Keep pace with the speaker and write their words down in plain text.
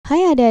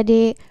Hai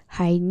adik-adik,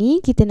 hari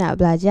ni kita nak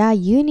belajar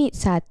unit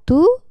 1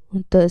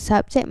 untuk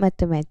subjek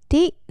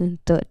matematik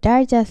untuk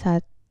darjah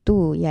 1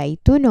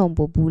 iaitu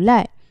nombor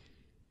bulat.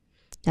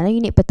 Dalam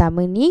unit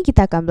pertama ni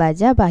kita akan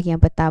belajar bahagian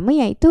pertama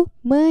iaitu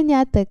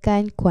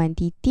menyatakan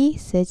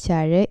kuantiti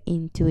secara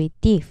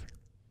intuitif.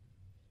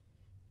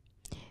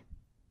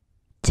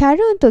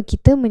 Cara untuk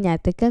kita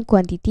menyatakan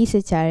kuantiti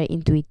secara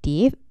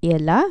intuitif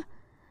ialah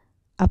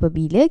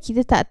apabila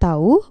kita tak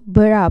tahu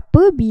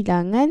berapa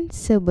bilangan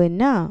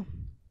sebenar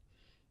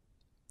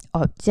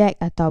objek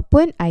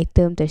ataupun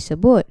item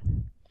tersebut.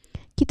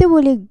 Kita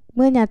boleh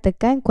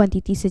menyatakan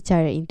kuantiti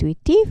secara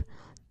intuitif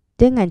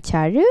dengan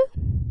cara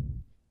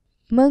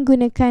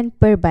menggunakan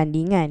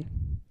perbandingan.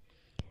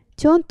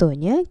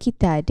 Contohnya,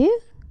 kita ada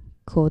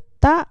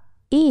kotak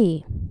A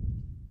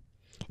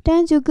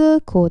dan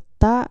juga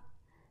kotak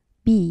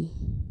B.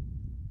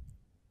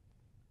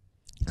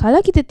 Kalau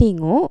kita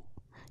tengok,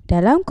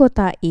 dalam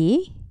kotak A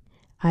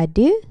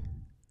ada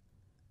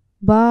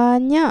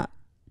banyak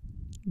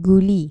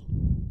guli.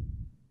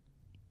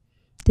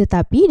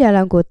 Tetapi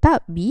dalam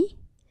kotak B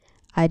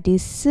ada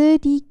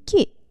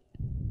sedikit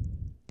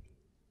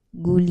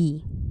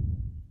guli.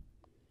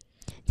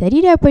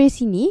 Jadi daripada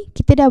sini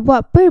kita dah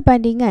buat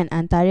perbandingan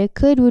antara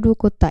kedua-dua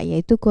kotak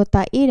iaitu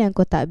kotak A dan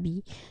kotak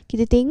B.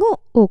 Kita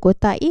tengok,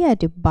 kotak A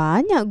ada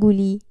banyak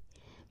guli.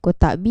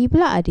 Kotak B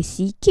pula ada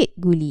sikit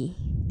guli.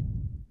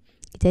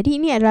 Jadi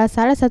ini adalah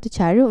salah satu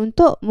cara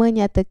untuk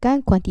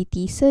menyatakan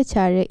kuantiti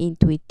secara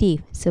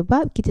intuitif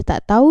sebab kita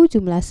tak tahu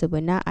jumlah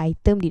sebenar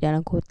item di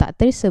dalam kotak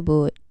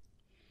tersebut.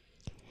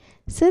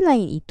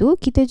 Selain itu,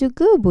 kita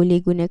juga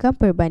boleh gunakan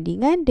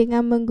perbandingan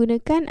dengan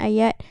menggunakan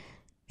ayat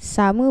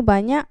sama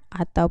banyak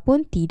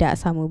ataupun tidak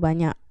sama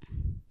banyak.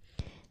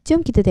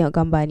 Jom kita tengok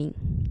gambar ni.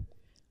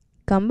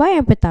 Gambar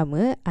yang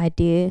pertama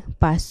ada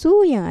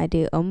pasu yang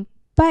ada 4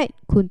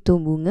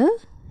 kuntung bunga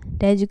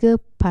dan juga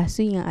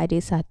pasu yang ada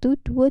 1,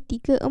 2,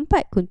 3,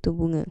 4 kuntung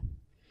bunga.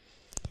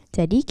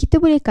 Jadi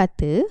kita boleh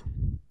kata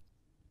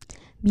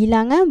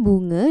bilangan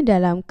bunga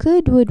dalam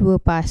kedua-dua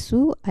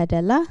pasu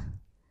adalah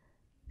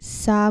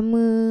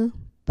sama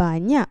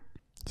banyak.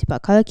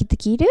 Sebab kalau kita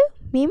kira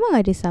memang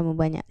ada sama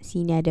banyak.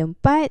 Sini ada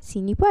 4,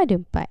 sini pun ada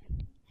 4.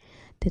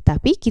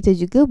 Tetapi kita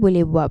juga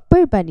boleh buat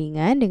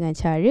perbandingan dengan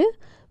cara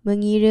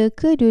mengira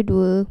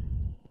kedua-dua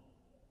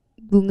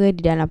bunga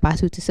di dalam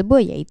pasu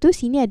tersebut iaitu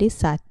sini ada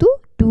 1,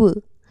 2.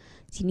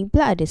 Sini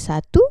pula ada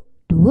 1,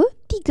 2,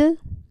 3.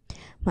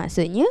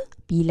 Maksudnya,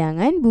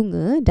 bilangan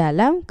bunga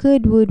dalam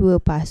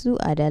kedua-dua pasu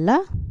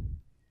adalah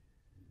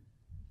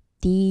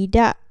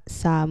tidak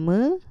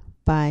sama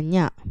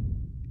banyak.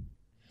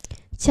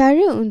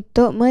 Cara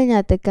untuk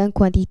menyatakan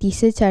kuantiti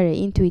secara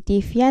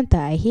intuitif yang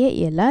terakhir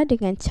ialah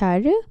dengan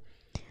cara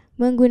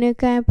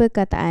menggunakan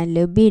perkataan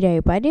lebih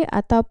daripada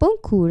ataupun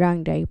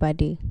kurang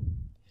daripada.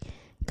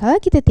 Kalau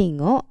kita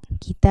tengok,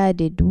 kita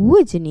ada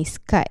dua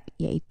jenis kad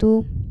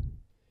iaitu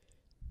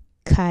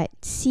kad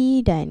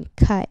C dan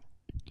kad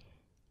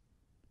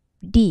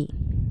D.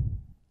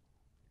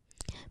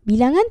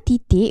 Bilangan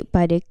titik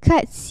pada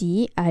kad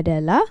C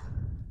adalah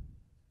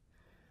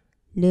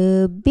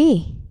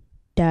lebih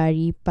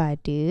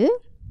daripada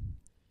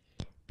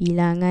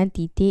bilangan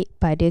titik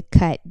pada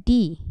kad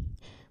D.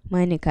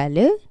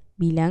 Manakala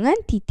bilangan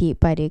titik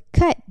pada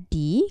kad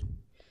D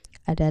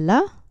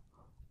adalah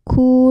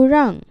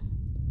kurang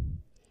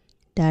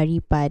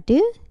daripada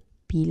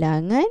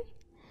bilangan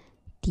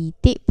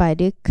titik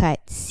pada kad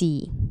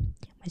C.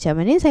 Macam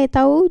mana saya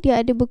tahu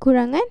dia ada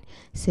berkurangan?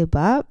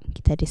 Sebab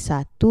kita ada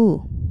 1,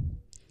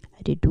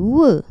 ada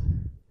 2,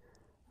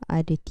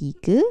 ada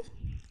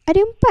 3,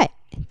 ada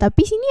 4.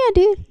 Tapi sini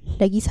ada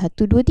lagi 1,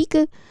 2,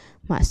 3.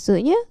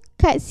 Maksudnya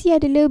kad C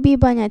ada lebih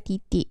banyak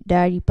titik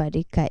daripada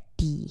kad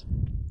D.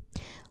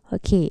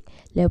 Okey,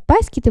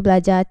 lepas kita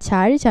belajar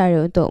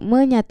cara-cara untuk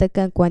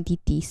menyatakan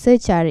kuantiti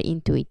secara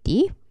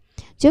intuitif,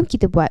 jom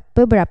kita buat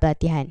beberapa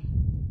latihan.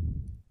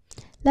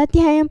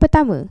 Latihan yang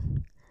pertama,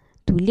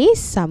 tulis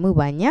sama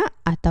banyak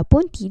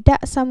ataupun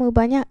tidak sama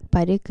banyak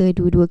pada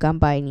kedua-dua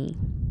gambar ini.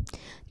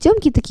 Jom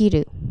kita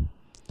kira.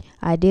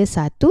 Ada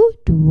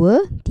 1,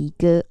 2,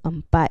 3, 4,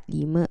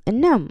 5,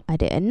 6.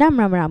 Ada 6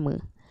 rama-rama.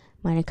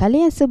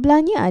 Manakala yang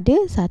sebelahnya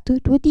ada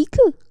 1, 2,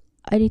 3.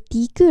 Ada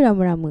 3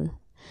 rama-rama.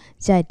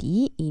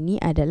 Jadi, ini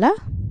adalah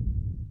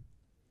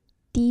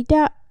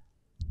tidak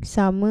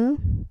sama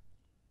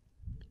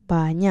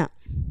banyak.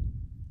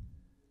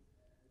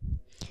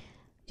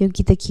 Jom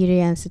kita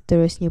kira yang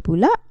seterusnya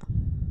pula.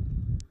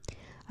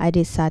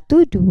 Ada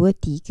 1, 2,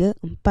 3,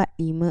 4,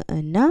 5,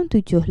 6,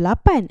 7,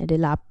 8. Ada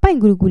 8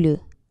 gula-gula.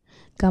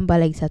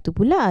 Gambar lagi satu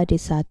pula ada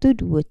 1,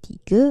 2,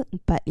 3,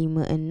 4,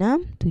 5,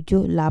 6,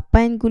 7,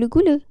 8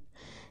 gula-gula.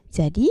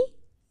 Jadi,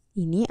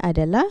 ini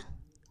adalah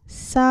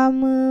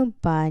sama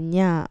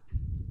banyak.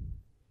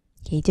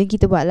 Okay, jom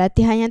kita buat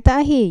latihan yang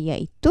terakhir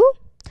iaitu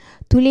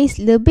tulis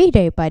lebih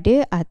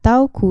daripada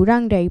atau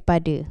kurang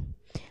daripada.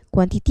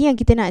 Kuantiti yang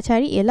kita nak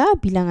cari ialah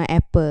bilangan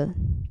apple.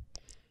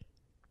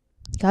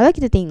 Kalau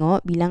kita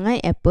tengok,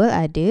 bilangan apple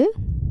ada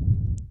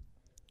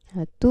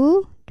 1,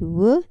 2,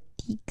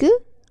 3,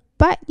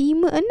 4,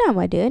 5, 6.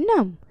 Ada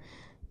 6.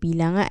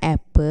 bilangan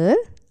apple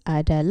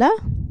adalah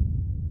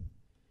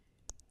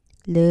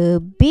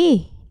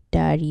lebih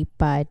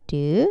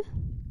daripada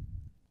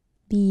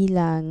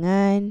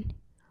bilangan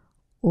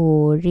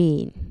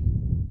oren.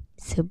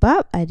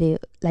 Sebab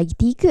ada lagi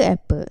 3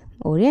 apple.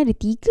 Oren ada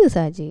 3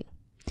 saja.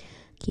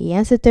 Okey,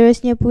 yang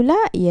seterusnya pula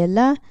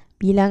ialah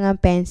bilangan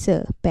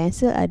pensel.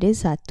 Pensel ada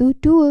 1,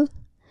 2.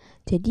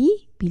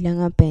 Jadi,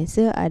 bilangan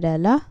pensel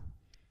adalah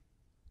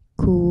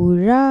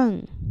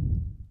kurang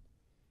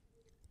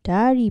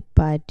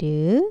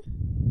daripada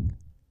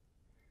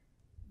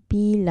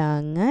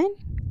bilangan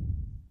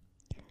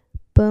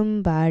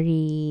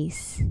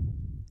pembaris.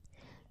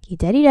 Okay,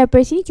 jadi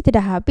daripada sini kita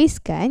dah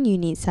habiskan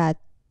unit 1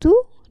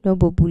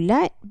 nombor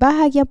bulat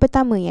bahagian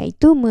pertama,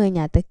 iaitu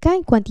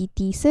menyatakan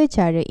kuantiti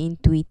secara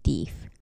intuitif.